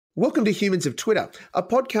Welcome to Humans of Twitter, a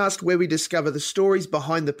podcast where we discover the stories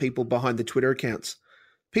behind the people behind the Twitter accounts.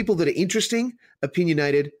 People that are interesting,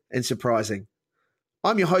 opinionated, and surprising.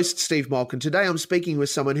 I'm your host, Steve Malk, and today I'm speaking with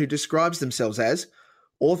someone who describes themselves as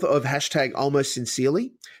author of hashtag Almost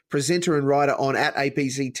Sincerely, presenter and writer on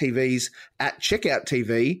 @APCTV's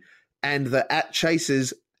 @CheckoutTV, and the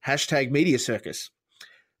 @Chasers hashtag Media Circus.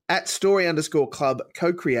 @Story_Club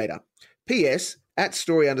co-creator. P.S.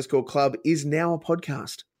 @Story_Club is now a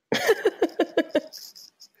podcast.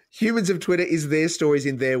 Humans of Twitter is their stories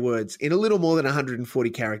in their words, in a little more than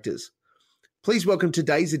 140 characters. Please welcome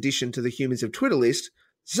today's addition to the Humans of Twitter list,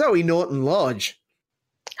 Zoe Norton-Lodge.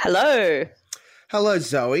 Hello. Hello,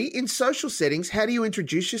 Zoe. In social settings, how do you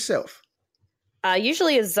introduce yourself?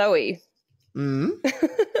 Usually as Zoe. Mm?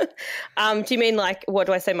 Do you mean like what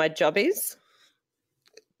do I say my job is?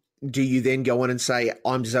 Do you then go on and say,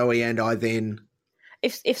 I'm Zoe and I then...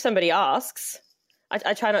 If somebody asks,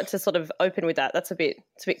 I try not to sort of open with that. It's a bit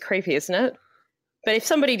creepy, isn't it? But if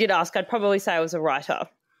somebody did ask, I'd probably say I was a writer.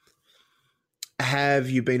 Have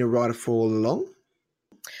you been a writer for long?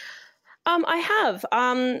 I have.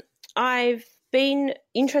 I've been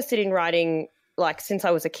interested in writing like since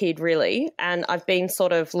I was a kid, really, and I've been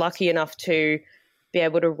sort of lucky enough to be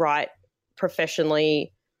able to write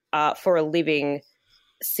professionally for a living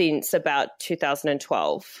since about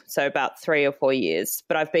 2012, so about 3 or 4 years.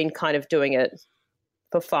 But I've been kind of doing it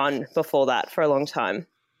for fun before that for a long time.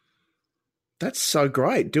 That's so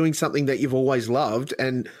great, doing something that you've always loved.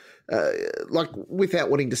 And like, without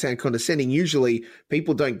wanting to sound condescending, usually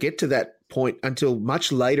people don't get to that point until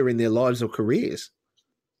much later in their lives or careers.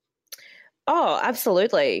 Oh,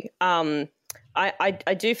 absolutely. I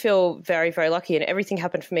do feel very, very lucky, and everything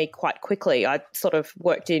happened for me quite quickly. I sort of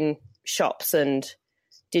worked in shops and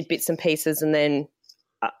did bits and pieces, and then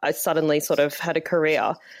I suddenly sort of had a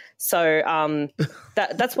career. So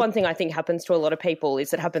that's one thing I think happens to a lot of people,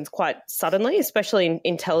 is it happens quite suddenly, especially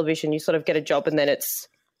in television. You sort of get a job and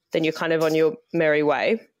then you're kind of on your merry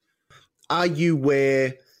way. Are you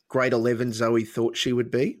where grade 11 Zoe thought she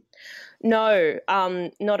would be? No,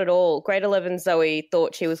 not at all. Grade 11 Zoe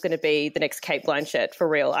thought she was going to be the next Cate Blanchett, for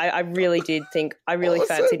real. I really did think, I really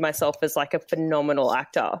fancied myself as like a phenomenal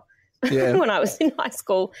actor. Yeah. When I was in high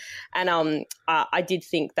school. And I did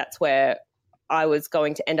think that's where I was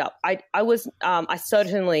going to end up. I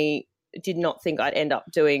certainly did not think I'd end up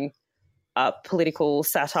doing political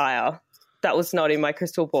satire. That was not in my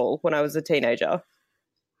crystal ball when I was a teenager.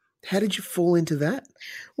 How did you fall into that?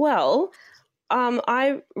 Well,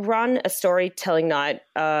 I run a storytelling night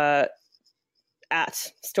at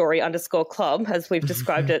Story_Club, as we've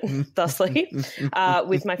described it thusly,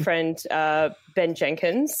 with my friend Ben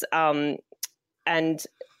Jenkins. And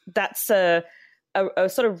that's a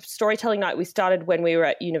sort of storytelling night we started when we were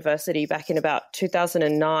at university back in about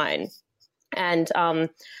 2009. And a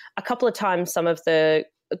couple of times some of the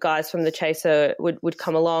guys from The Chaser would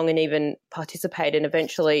come along and even participate, and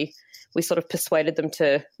eventually we sort of persuaded them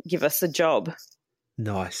to give us a job.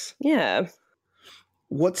 Nice. Yeah.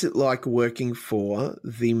 What's it like working for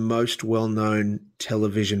the most well-known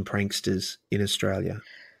television pranksters in Australia?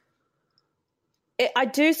 I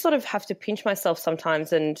do sort of have to pinch myself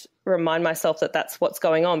sometimes and remind myself that that's what's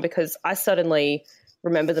going on, because I certainly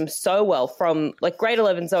remember them so well. From like grade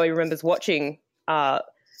 11 Zoe remembers watching, CNN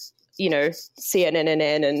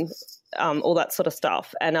and all that sort of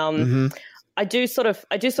stuff. And I do sort of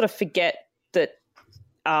forget that,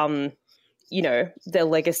 their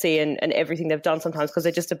legacy and everything they've done sometimes, because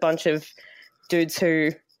they're just a bunch of dudes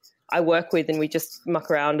who I work with and we just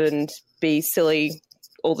muck around and be silly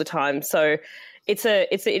all the time. So it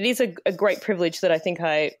is a great privilege that I think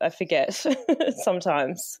I forget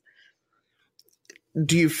sometimes.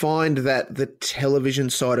 Do you find that the television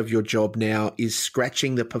side of your job now is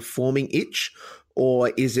scratching the performing itch,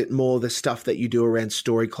 or is it more the stuff that you do around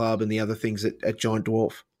Story Club and the other things at Giant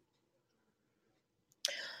Dwarf?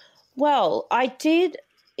 Well, I did,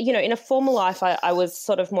 in a former life, I was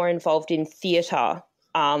sort of more involved in theatre,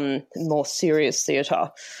 more serious theatre,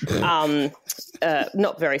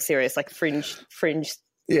 not very serious, like fringe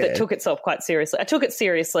that took itself quite seriously. I took it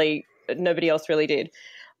seriously. Nobody else really did.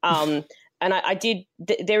 And I did,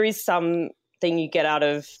 there is something you get out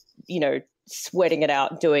of, sweating it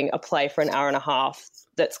out, doing a play for an hour and a half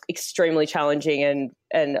that's extremely challenging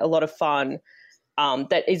and a lot of fun.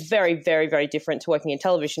 That is very, very, very different to working in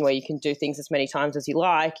television, where you can do things as many times as you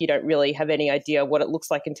like. You don't really have any idea what it looks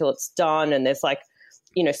like until it's done. And there's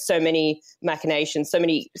so many machinations, so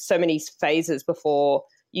many phases before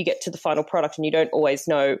you get to the final product, and you don't always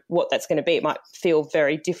know what that's going to be. It might feel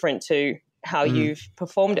very different to how you've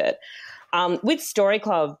performed it. With Story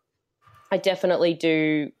Club, I definitely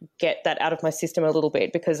do get that out of my system a little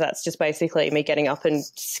bit, because that's just basically me getting up and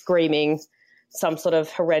screaming some sort of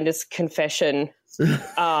horrendous confession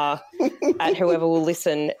at whoever will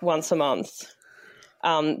listen once a month.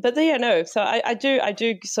 But yeah, no. So I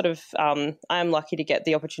do sort of. I am lucky to get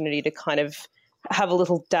the opportunity to kind of have a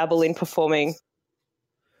little dabble in performing.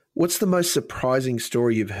 What's the most surprising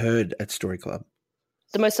story you've heard at Story Club?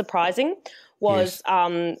 The most surprising was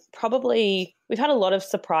probably, we've had a lot of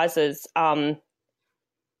surprises.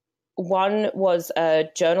 One was a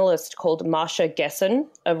journalist called Masha Gessen,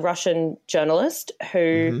 a Russian journalist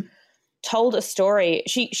who told a story.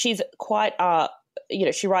 She's quite,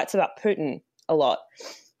 she writes about Putin a lot,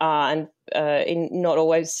 and in not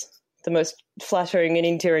always the most flattering and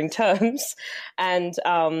endearing terms. And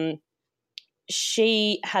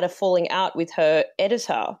she had a falling out with her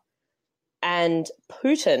editor, and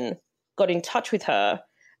Putin got in touch with her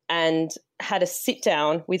and had a sit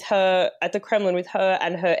down with her at the Kremlin, with her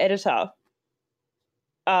and her editor,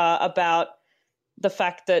 about the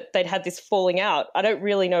fact that they'd had this falling out. I don't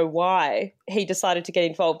really know why he decided to get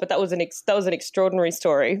involved, but that was an extraordinary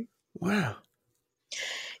story. Wow.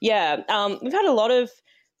 Yeah, we've had a lot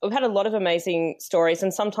of amazing stories,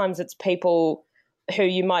 and sometimes it's people who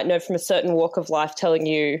you might know from a certain walk of life telling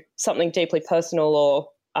you something deeply personal, or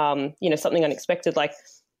something unexpected. Like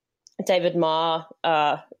David Marr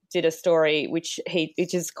did a story which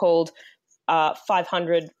is called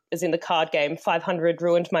 500, as in the card game, 500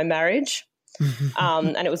 Ruined My Marriage.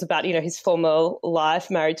 And it was about, his former life,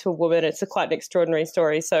 married to a woman. It's quite an extraordinary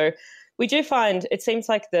story. So we do find, it seems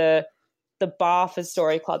like the bar for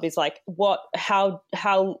Story Club is like,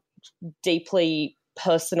 how deeply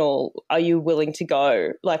personal are you willing to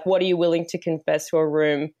go? Like, what are you willing to confess to a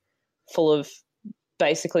room full of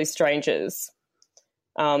basically strangers?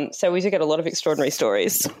 So we do get a lot of extraordinary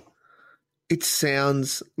stories. It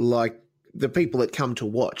sounds like the people that come to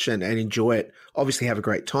watch and enjoy it obviously have a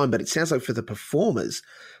great time, but it sounds like for the performers,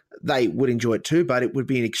 they would enjoy it too, but it would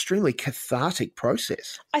be an extremely cathartic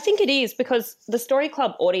process. I think it is, because the Story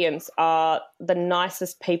Club audience are the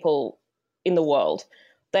nicest people in the world.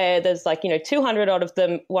 There's 200 odd of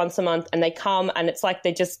them once a month, and they come, and it's like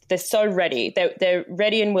they're so ready. They're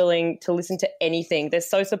ready and willing to listen to anything. They're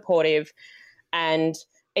so supportive, and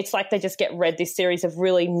it's like they just get read this series of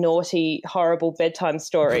really naughty, horrible bedtime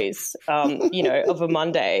stories, of a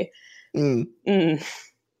Monday.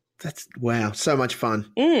 That's, wow, so much fun.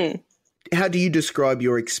 Mm. How do you describe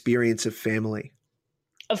your experience of family?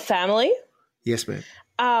 Of family? Yes, ma'am.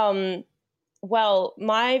 Well,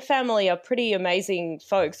 my family are pretty amazing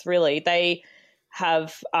folks, really. They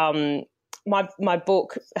have my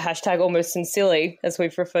book, #Almost Sincerely, as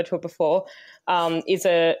we've referred to it before, is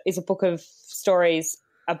a book of stories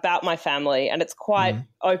about my family, and it's quite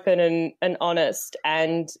open and honest,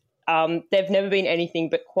 and they've never been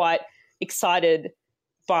anything but quite excited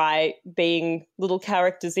by being little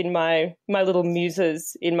characters in my little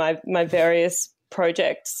muses in my various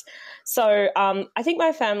projects. So I think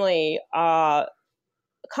my family are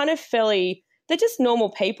kind of fairly, they're just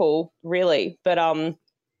normal people, really. But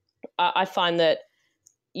I find that,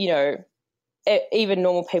 even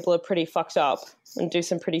normal people are pretty fucked up and do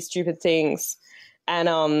some pretty stupid things.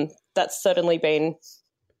 And that's certainly been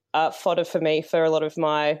fodder for me for a lot of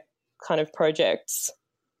my kind of projects.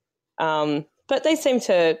 But they seem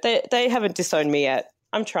to, they haven't disowned me yet.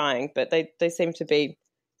 I'm trying, but they seem to be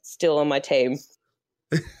still on my team.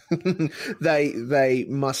 They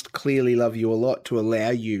must clearly love you a lot to allow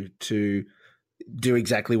you to do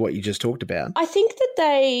exactly what you just talked about. I think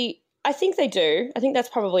they do. I think that's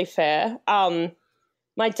probably fair.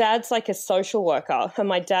 My dad's like a social worker, and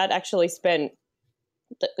my dad actually spent,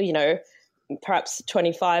 perhaps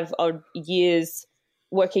 25 odd years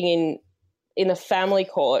working in a family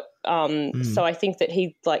court. So I think that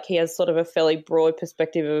he has sort of a fairly broad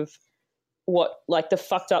perspective of what, like, the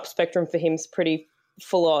fucked up spectrum for him is pretty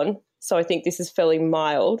full on. So I think this is fairly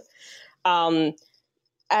mild. And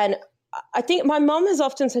I think my mum has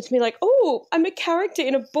often said to me, like, oh, I'm a character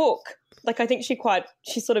in a book. Like, I think she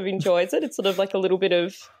sort of enjoys it. It's sort of like a little bit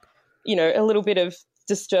of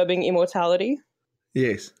disturbing immortality.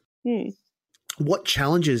 Yes. What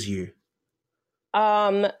challenges you?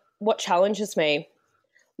 What challenges me?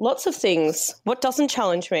 Lots of things. What doesn't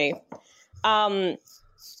challenge me? I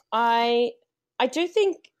do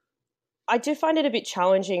find it a bit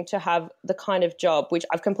challenging to have the kind of job, which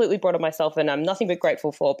I've completely brought on myself and I'm nothing but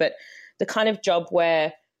grateful for, but the kind of job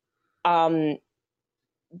where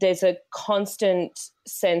there's a constant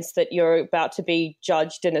sense that you're about to be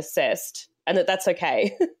judged and assessed, and that's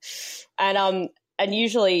okay. And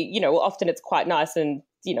usually, often it's quite nice, and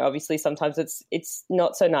obviously sometimes it's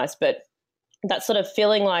not so nice, but that sort of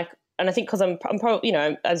feeling like, and I think because I'm probably, you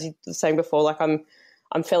know, as you were saying before, like I'm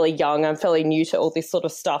fairly young, I'm fairly new to all this sort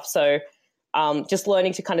of stuff. So just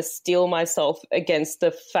learning to kind of steel myself against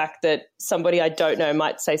the fact that somebody I don't know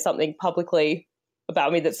might say something publicly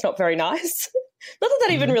about me that's not very nice. Not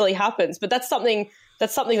that that even really happens, but that's something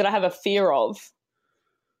that I have a fear of,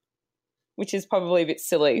 which is probably a bit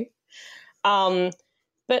silly.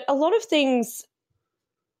 But a lot of things,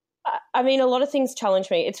 I mean, a lot of things challenge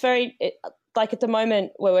me. It's like at the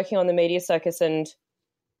moment we're working on the Media Circus, and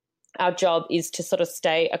our job is to sort of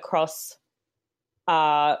stay across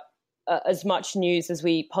as much news as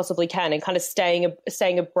we possibly can, and kind of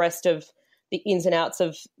staying abreast of the ins and outs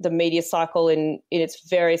of the media cycle in its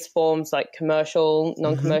various forms, like commercial,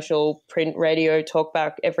 non-commercial, print, radio,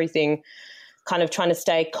 talkback, everything, kind of trying to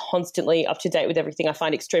stay constantly up to date with everything. I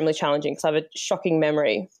find extremely challenging because I have a shocking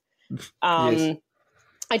memory. Yes.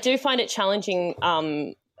 I do find it challenging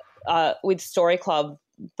with Story Club.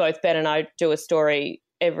 Both Ben and I do a story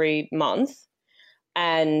every month,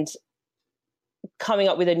 and coming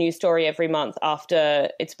up with a new story every month after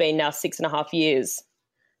it's been now 6.5 years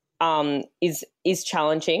is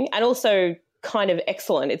challenging, and also kind of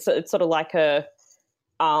excellent. It's sort of like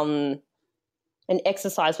an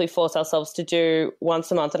exercise we force ourselves to do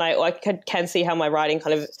once a month, and I can see how my writing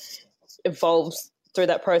kind of evolves through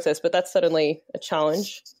that process, but that's certainly a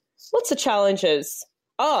challenge. Lots of challenges.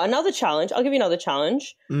 Oh, another challenge. I'll give you another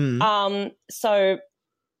challenge. So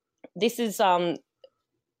this is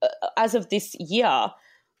as of this year,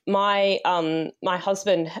 my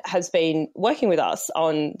husband has been working with us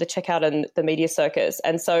on the Checkout and the Media Circus,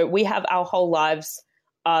 and so we have our whole lives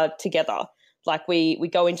together. Like we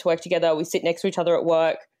go into work together, we sit next to each other at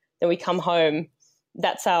work, then we come home.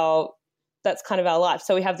 That's kind of our life.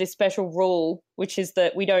 So we have this special rule, which is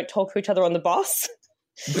that we don't talk to each other on the bus.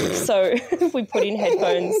 So we put in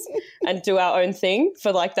headphones and do our own thing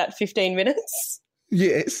for like that 15 minutes.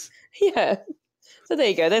 Yes. Yeah. So there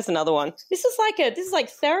you go. There's another one. This is like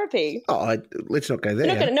therapy. Oh, let's not go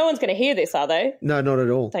there. No one's going to hear this, are they? No, not at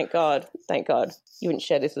all. Thank God. Thank God. You wouldn't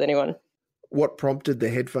share this with anyone. What prompted the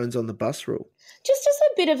headphones on the bus rule? Just as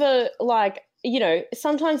a bit of a, like, you know,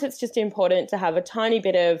 sometimes it's just important to have a tiny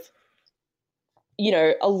bit of, you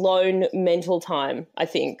know, alone mental time, I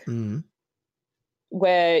think,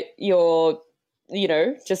 where you're, you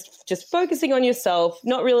know, just focusing on yourself,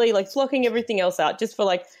 not really like blocking everything else out, just for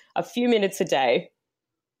like a few minutes a day.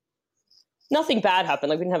 Nothing bad happened.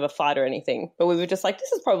 Like we didn't have a fight or anything, but we were just like,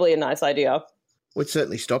 this is probably a nice idea. Well, it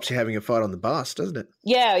certainly stops you having a fight on the bus, doesn't it?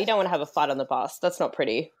 Yeah, you don't want to have a fight on the bus. That's not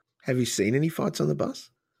pretty. Have you seen any fights on the bus?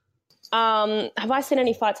 Have I seen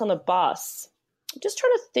any fights on the bus? I'm just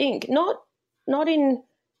trying to think. Not in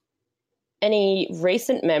any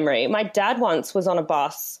recent memory. My dad once was on a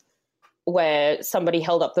bus where somebody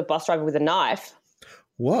held up the bus driver with a knife.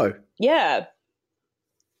 Whoa. Yeah.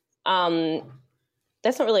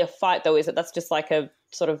 That's not really a fight though, is it? That's just like a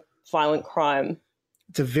sort of violent crime.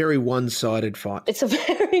 It's a very one-sided fight. It's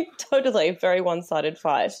a totally very one-sided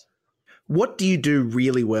fight. What do you do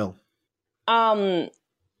really well? I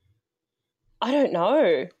don't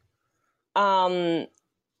know.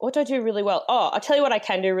 What do I do really well? Oh, I'll tell you what I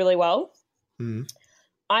can do really well.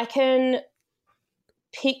 I can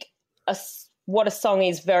pick what a song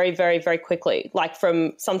is very, very, very quickly, like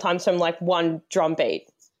sometimes from like one drum beat.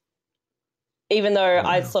 Even though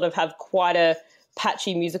I sort of have quite a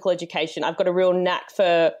patchy musical education, I've got a real knack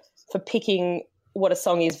for picking what a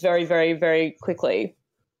song is very, very, very quickly.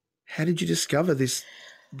 How did you discover this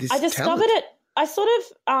I discovered talent? it. I sort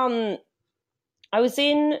of I was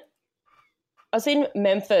in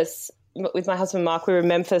Memphis with my husband Mark. We were in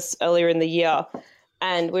Memphis earlier in the year,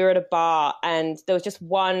 and we were at a bar, and there was just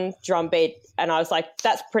one drum beat, and I was like,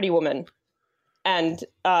 that's Pretty Woman. And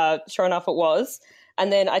sure enough it was.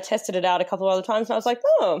 And then I tested it out a couple of other times, and I was like,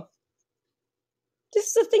 oh, this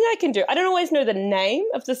is a thing I can do. I don't always know the name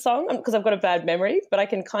of the song because I've got a bad memory, but I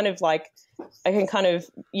can kind of,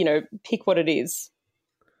 you know, pick what it is.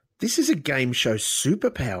 This is a game show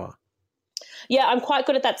superpower. Yeah, I'm quite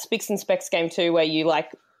good at that Spicks and Specs game too, where you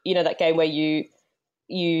like, you know, that game where you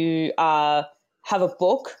have a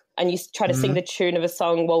book and you try to sing the tune of a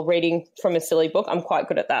song while reading from a silly book. I'm quite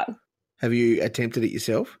good at that. Have you attempted it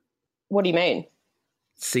yourself? What do you mean?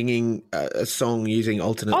 Singing a song using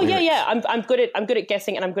alternate lyrics. Yeah. I'm good at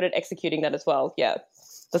guessing, and I'm good at executing that as well. Yeah,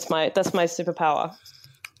 that's my superpower.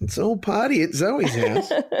 It's all party at Zoe's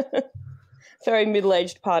house. Very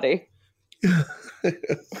middle-aged party.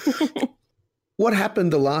 What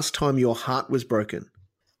happened the last time your heart was broken?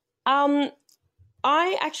 I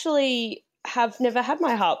actually have never had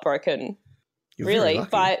my heart broken. You're really? very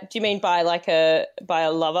lucky. Do you mean by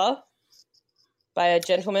a lover? by a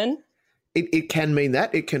gentleman. It can mean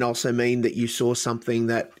that. It can also mean that you saw something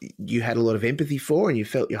that you had a lot of empathy for and you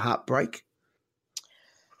felt your heart break.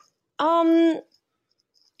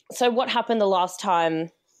 So what happened the last time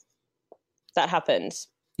that happened?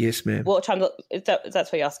 Yes, ma'am. What time? That's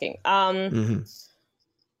what you're asking. I'm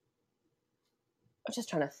just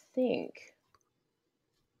trying to think.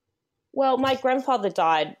 Well, my grandfather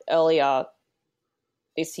died earlier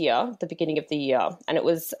this year, the beginning of the year, and it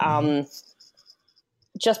was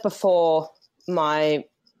just before my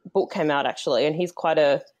book came out, actually, and he's quite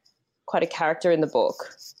a character in the book.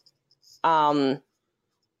 And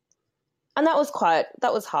that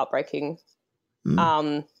was heartbreaking.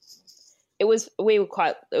 It was,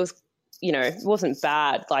 you know, it wasn't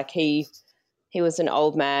bad. Like he was an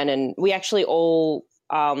old man, and we actually all,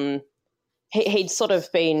 he'd sort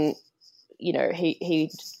of been, you know,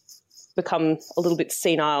 he'd become a little bit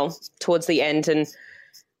senile towards the end, and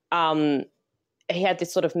he had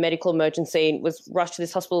this sort of medical emergency and was rushed to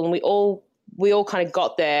this hospital, and we all kind of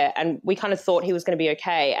got there, and we kind of thought he was going to be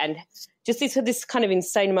okay. And just this kind of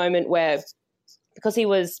insane moment where, because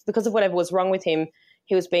of whatever was wrong with him,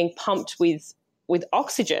 he was being pumped with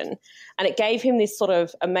oxygen, and it gave him this sort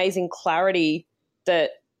of amazing clarity that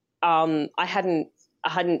I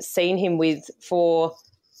hadn't seen him with for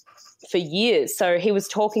years. So he was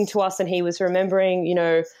talking to us, and he was remembering, you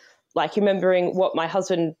know, like remembering what my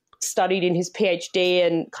husband studied in his PhD,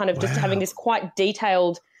 and kind of just having this quite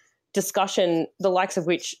detailed discussion, the likes of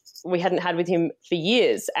which we hadn't had with him for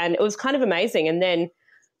years. And it was kind of amazing. And then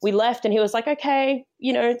we left, and he was like, okay,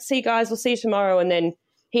 you know, see you guys, we'll see you tomorrow. And then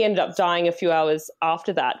he ended up dying a few hours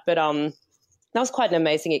after that. But that was quite an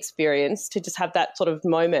amazing experience to just have that sort of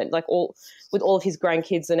moment, like with all of his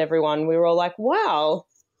grandkids and everyone. We were all like, wow,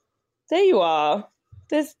 there you are.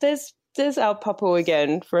 There's our Papu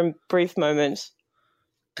again for a brief moment.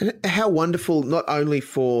 And how wonderful, not only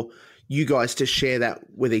for you guys to share that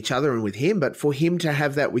with each other and with him, but for him to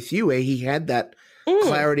have that with you, where he had that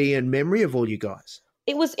clarity and memory of all you guys.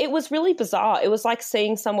 It was really bizarre. It was like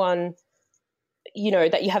seeing someone, you know,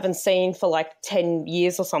 that you haven't seen for like 10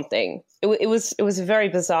 years or something. It was a very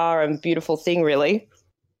bizarre and beautiful thing, really.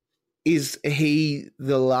 Is he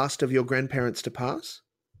the last of your grandparents to pass?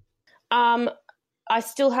 I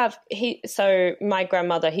still have so my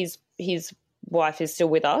grandmother, his wife is still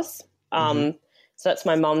with us. So that's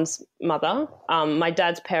my mum's mother. My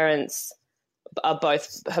dad's parents have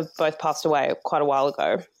both passed away quite a while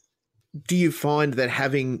ago. Do you find that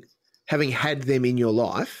having had them in your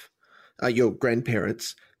life, your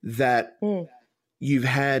grandparents, that you've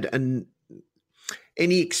had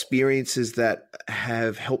any experiences that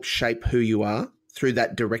have helped shape who you are through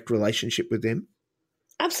that direct relationship with them?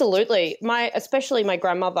 Absolutely. Especially my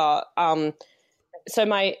grandmother. So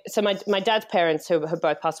my dad's parents, who have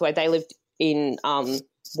both passed away, they lived in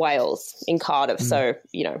Wales, in Cardiff. So,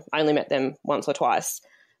 you know, I only met them once or twice.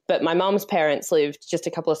 But my mum's parents lived just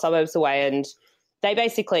a couple of suburbs away, and they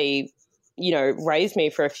basically, you know, raised me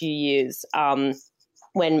for a few years.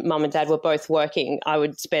 When mum and dad were both working, I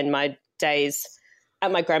would spend my days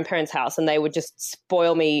at my grandparents' house, and they would just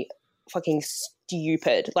spoil me fucking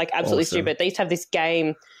stupid, like absolutely stupid. They used to have this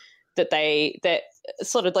game that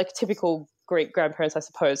sort of like typical Greek grandparents, I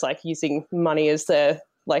suppose, like using money as their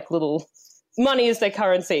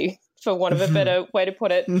currency, for want of a better way to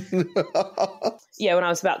put it. Yeah, when I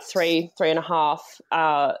was about three and a half,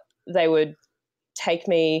 they would take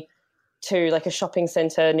me to like a shopping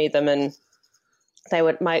centre near them, and they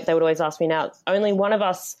would always ask me, now, only one of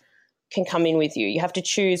us can come in with you. You have to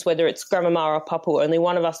choose whether it's Grandmama or Papu. Only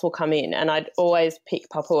one of us will come in. And I'd always pick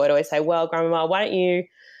Papu. I'd always say, well, Grandmama, why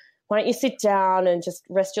don't you sit down and just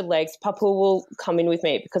rest your legs? Papu will come in with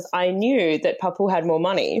me, because I knew that Papu had more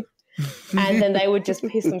money. And then they would just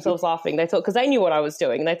piss themselves laughing. They thought, because they knew what I was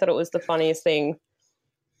doing, they thought it was the funniest thing.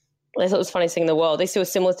 They thought it was the funniest thing in the world. They used to do a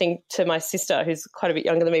similar thing to my sister, who's quite a bit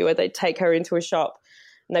younger than me, where they'd take her into a shop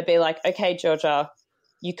and they'd be like, okay, Georgia,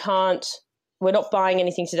 we're not buying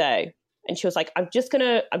anything today. And she was like, I'm just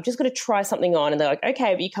gonna try something on. And they're like,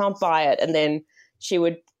 okay, but you can't buy it. And then she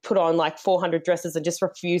would put on like 400 dresses and just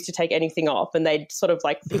refuse to take anything off. And they'd sort of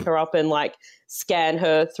like pick her up and like scan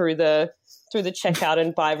her through the checkout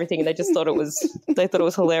and buy everything. And they thought it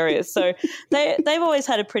was hilarious. So they've always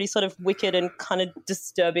had a pretty sort of wicked and kind of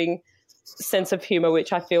disturbing sense of humor,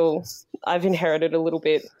 which I feel I've inherited a little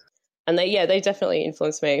bit. And they definitely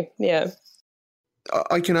influenced me. Yeah.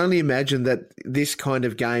 I can only imagine that this kind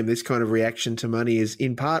of game, this kind of reaction to money is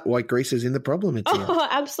in part why Greece is in the problem. Oh,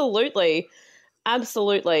 absolutely.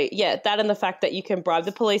 Absolutely. Yeah, that and the fact that you can bribe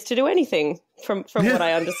the police to do anything, from what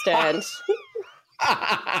I understand.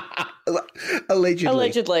 Allegedly.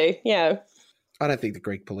 Allegedly, yeah. I don't think the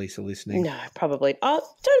Greek police are listening. No, probably. Oh,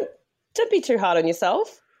 don't be too hard on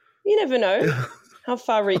yourself. You never know how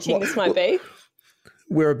far-reaching this might be.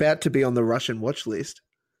 We're about to be on the Russian watch list.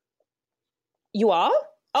 You are?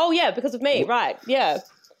 Oh, yeah, because of me. Right, yeah.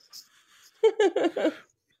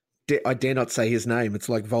 I dare not say his name. It's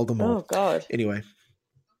like Voldemort. Oh, God. Anyway.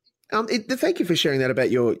 Thank you for sharing that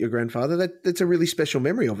about your grandfather. That's a really special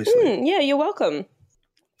memory, obviously. Yeah, you're welcome.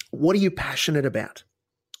 What are you passionate about?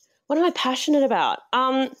 What am I passionate about?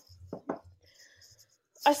 I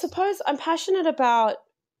suppose I'm passionate about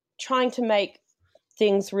trying to make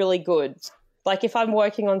things really good. Like if I'm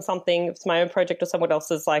working on something, if it's my own project or someone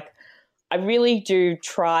else's, like I really do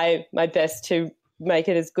try my best to make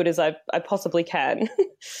it as good as I possibly can.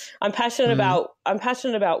 I'm passionate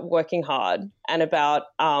about working hard and about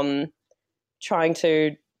trying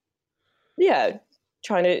to do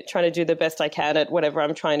the best I can at whatever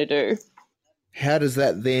I'm trying to do. How does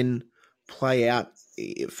that then play out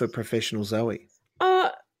for professional Zoe?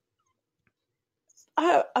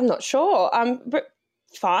 I'm not sure. But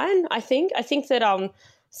fine. I think that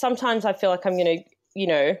sometimes I feel like I'm going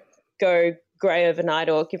to go grey overnight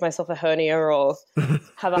or give myself a hernia or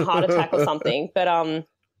have a heart attack or something. But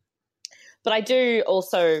I do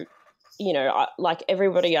also, like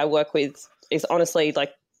everybody I work with is honestly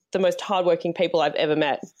like the most hardworking people I've ever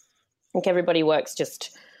met. Like everybody works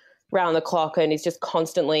just round the clock and is just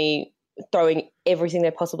constantly throwing everything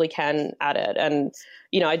they possibly can at it. And,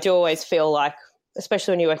 I do always feel like,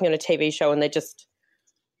 especially when you're working on a TV show and they're just,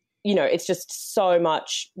 it's just so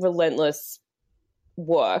much relentless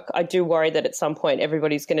work. I do worry that at some point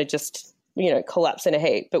everybody's going to just, collapse in a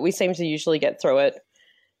heap, but we seem to usually get through it.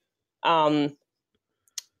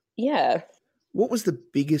 Yeah. What was the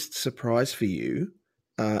biggest surprise for you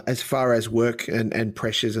as far as work and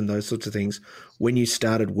pressures and those sorts of things when you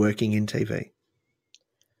started working in TV?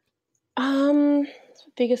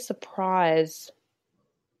 Biggest surprise.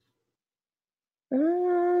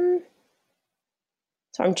 So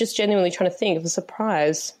I'm just genuinely trying to think of a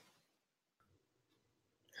surprise.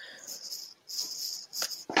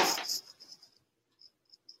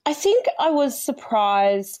 I think I was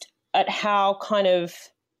surprised at how kind of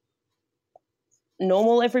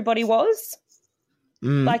normal everybody was.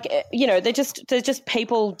 Like, they're just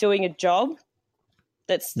people doing a job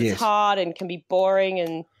that's hard and can be boring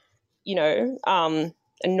and,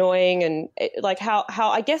 annoying and like how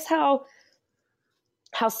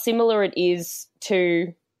similar it is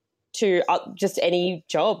to just any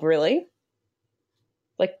job, really.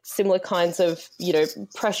 Like similar kinds of,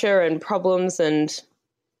 pressure and problems, and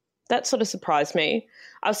that sort of surprised me.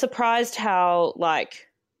 I was surprised how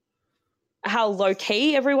low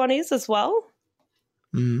key everyone is as well.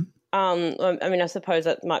 Mm-hmm. I suppose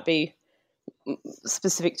that might be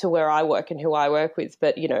specific to where I work and who I work with,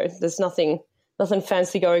 but there's nothing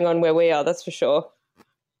fancy going on where we are. That's for sure.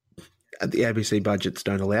 The ABC budgets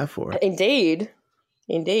don't allow for it. Indeed.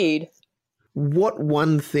 What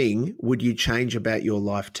one thing would you change about your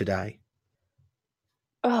life today?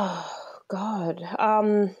 Oh God.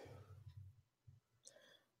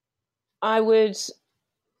 I would,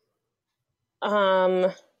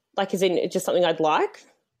 like, as in just something I'd like,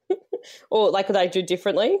 or like, would I do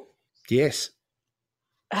differently? Yes.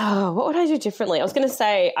 Oh, what would I do differently? I was going to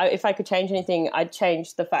say, if I could change anything, I'd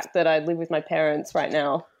change the fact that I live with my parents right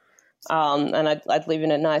now, and I'd live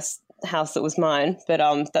in a nice house that was mine. But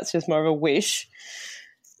that's just more of a wish.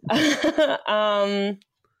 What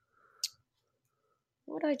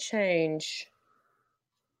would I change?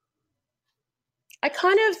 I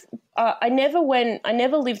kind of, I never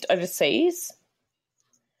lived overseas.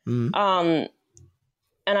 And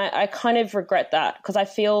I kind of regret that because I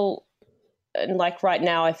feel, and like right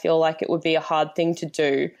now, I feel like it would be a hard thing to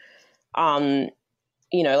do.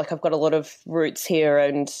 Like I've got a lot of roots here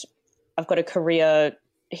and I've got a career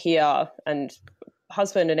here and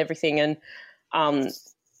husband and everything. And, I'm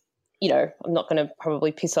not going to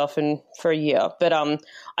probably piss off for a year, but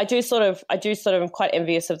I do sort of am quite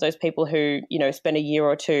envious of those people who, spend a year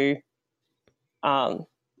or two,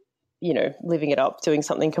 living it up, doing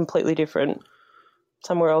something completely different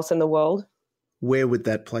somewhere else in the world. Where would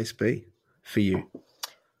that place be for you?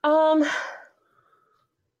 I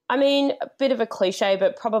mean, a bit of a cliche,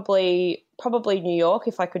 but probably New York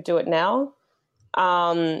if I could do it now,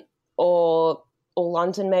 or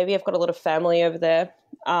London maybe. I've got a lot of family over there.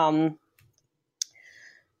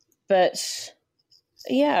 But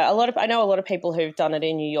yeah, I know a lot of people who've done it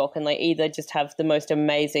in New York and they either just have the most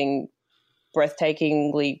amazing,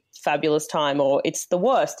 breathtakingly fabulous time, or it's the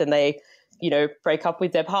worst and they, break up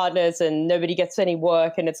with their partners and nobody gets any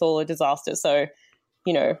work and it's all a disaster. So,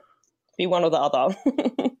 be one or the other.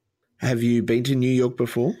 Have you been to New York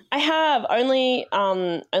before? I have, only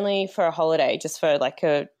for a holiday, just for like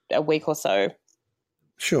a week or so.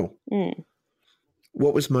 Sure. Mm.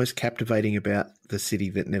 What was most captivating about the city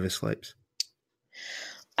that never sleeps?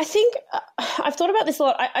 I think I've thought about this a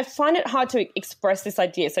lot. I find it hard to express this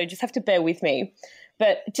idea, so you just have to bear with me.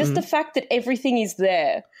 But just the fact that everything is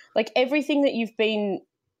there, like everything that you've been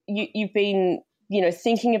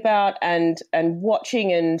thinking about and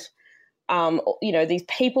watching, and these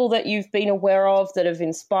people that you've been aware of that have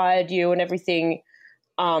inspired you and everything,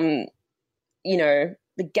 the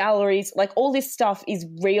galleries, like all this stuff is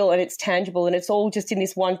real and it's tangible, and it's all just in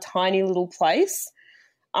this one tiny little place.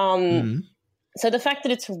 So the fact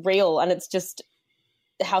that it's real and it's just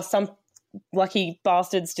how some lucky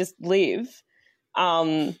bastards just live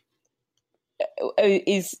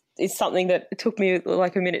is something that took me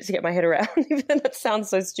like a minute to get my head around. Even though that sounds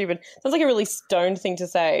so stupid. Sounds like a really stoned thing to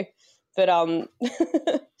say. But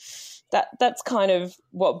that's kind of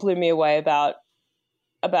what blew me away about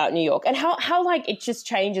New York, and how like it just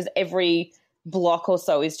changes every block or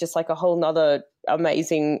so is just like a whole nother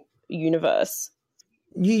amazing universe.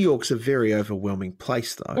 New York's a very overwhelming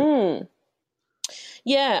place, though.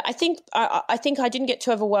 Yeah, I think I didn't get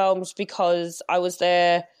too overwhelmed because I was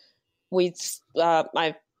there with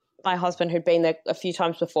my husband, who'd been there a few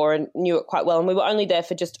times before and knew it quite well, and we were only there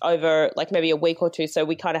for just over like maybe a week or two, so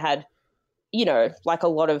we kind of had, like a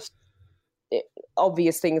lot of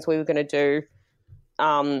obvious things we were going to do.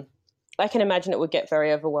 I can imagine it would get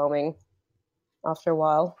very overwhelming after a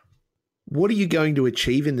while. What are you going to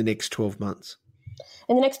achieve in the next 12 months?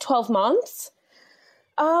 In the next 12 months?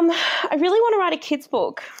 I really want to write a kids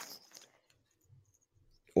book.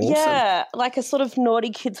 Awesome. Yeah, like a sort of naughty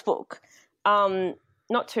kids book.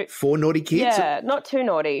 Not too... For naughty kids? Yeah, not too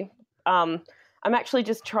naughty. I'm actually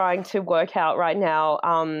just trying to work out right now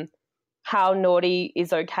how naughty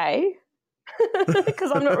is okay,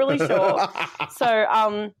 because I'm not really sure.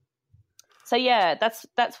 So yeah,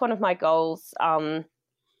 that's one of my goals.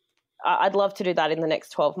 I'd love to do that in the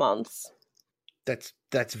next 12 months. That's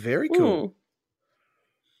very cool.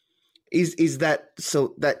 Is that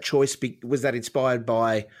so? That choice was that inspired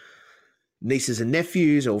by nieces and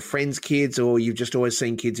nephews or friends' kids, or you've just always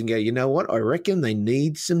seen kids and go, you know what? I reckon they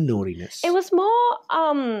need some naughtiness. It was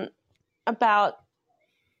more about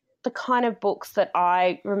the kind of books that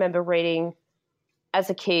I remember reading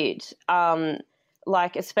as a kid,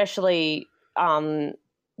 like especially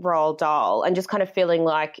Roald Dahl, and just kind of feeling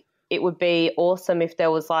like it would be awesome if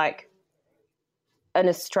there was like an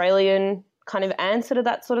Australian kind of answer to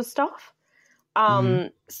that sort of stuff.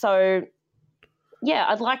 So yeah,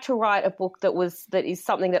 I'd like to write a book that is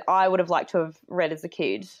something that I would have liked to have read as a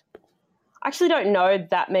kid. I actually don't know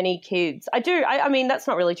that many kids. I mean, that's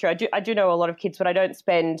not really true. I do know a lot of kids, but I don't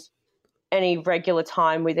spend any regular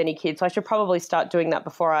time with any kids. So I should probably start doing that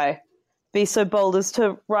before I be so bold as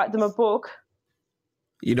to write them a book.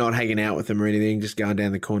 You're not hanging out with them or anything, just going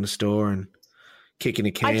down the corner store and kicking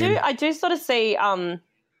a can. I do sort of see I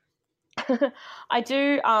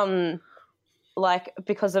do like,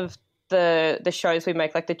 because of the shows we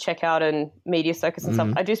make, like the Checkout and Media Circus and stuff,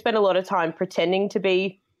 I do spend a lot of time pretending to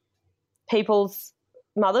be people's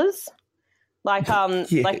mothers. Like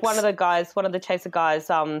yes. Like one of the Chaser guys,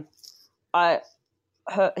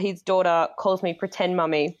 his daughter calls me pretend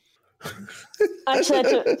mummy. I actually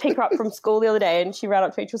had to pick her up from school the other day, and she ran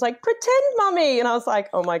up to me. She was like, "Pretend mummy," and I was like,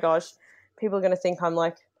 "Oh my gosh, people are going to think I'm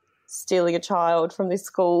like stealing a child from this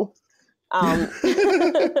school." But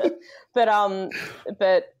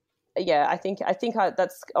yeah, I think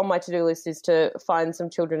that's on my to-do list, is to find some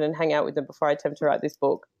children and hang out with them before I attempt to write this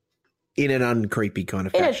book. In an uncreepy kind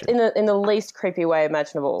of fashion. In the least creepy way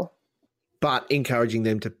imaginable. But encouraging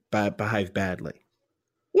them to behave badly.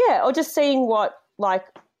 Yeah, or just seeing what, like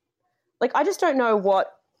I just don't know whether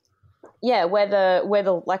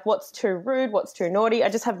like what's too rude, what's too naughty. I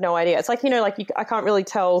just have no idea. It's like, I can't really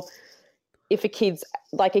tell if a kid's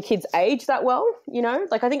age that well,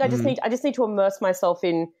 Like I think I just need to immerse myself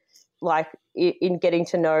in getting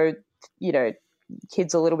to know,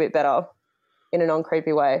 kids a little bit better in a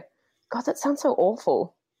non-creepy way. God, that sounds so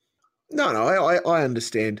awful. No, I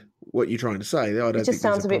understand what you're trying to say. It just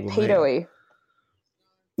sounds a bit pedo-y.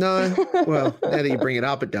 No, well, now that you bring it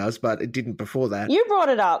up, it does, but it didn't before that. You brought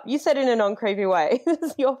it up. You said in a non-creepy way. This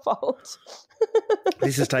is your fault.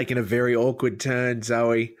 This has taken a very awkward turn,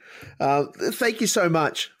 Zoe. Thank you so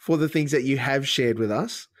much for the things that you have shared with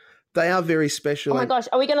us. They are very special. Oh my gosh,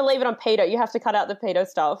 are we going to leave it on pedo? You have to cut out the pedo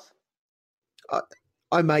stuff.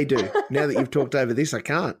 I may do. Now that you've talked over this, I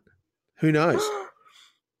can't. Who knows?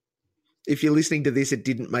 If you're listening to this, it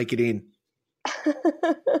didn't make it in.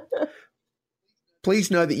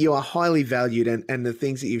 Please know that you are highly valued, and the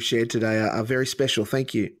things that you've shared today are very special.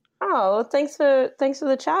 Thank you. Oh, well, thanks for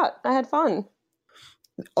the chat. I had fun.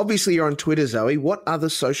 Obviously, you're on Twitter, Zoe. What other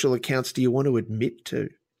social accounts do you want to admit to?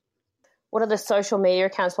 What other social media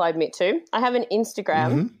accounts will I admit to? I have an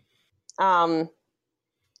Instagram. I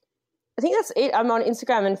think that's it. I'm on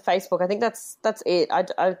Instagram and Facebook. I think that's it.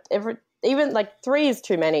 Even like 3 is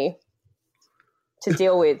too many to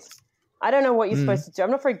deal with. I don't know what you're supposed to do.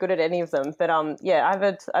 I'm not very good at any of them, but yeah, I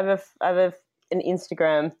have an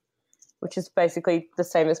Instagram, which is basically the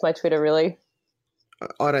same as my Twitter, really.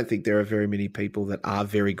 I don't think there are very many people that are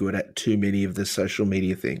very good at too many of the social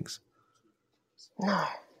media things. No.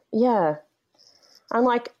 Yeah. I'm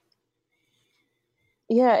like,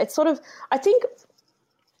 yeah, it's sort of, I think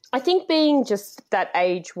being just that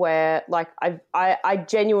age where like I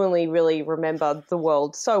genuinely really remember the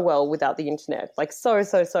world so well without the internet, like so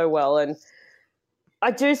well. And I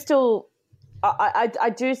do still,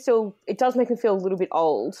 it does make me feel a little bit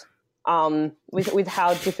old with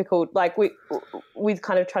how difficult, like with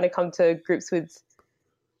kind of trying to come to grips with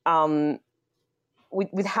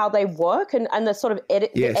how they work and the sort of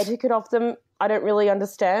the etiquette of them. I don't really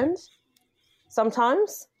understand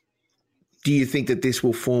sometimes. Do you think that this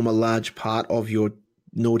will form a large part of your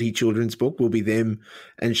naughty children's book? Will be them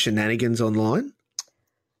and shenanigans online?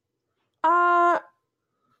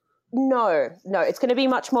 No. It's going to be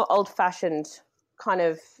much more old-fashioned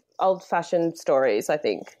stories, I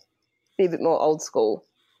think. Be a bit more old school.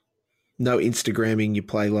 No Instagramming, you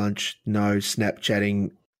play lunch. No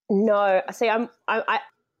Snapchatting. No, see, I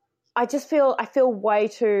just feel way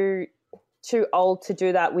too old to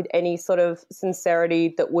do that with any sort of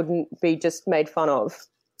sincerity that wouldn't be just made fun of.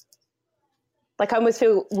 Like I almost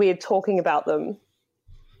feel weird talking about them.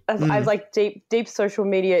 I have like deep social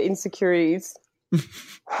media insecurities.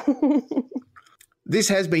 This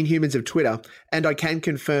has been Humans of Twitter, and I can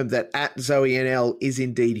confirm that @ZoeNL is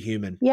indeed human. Yeah.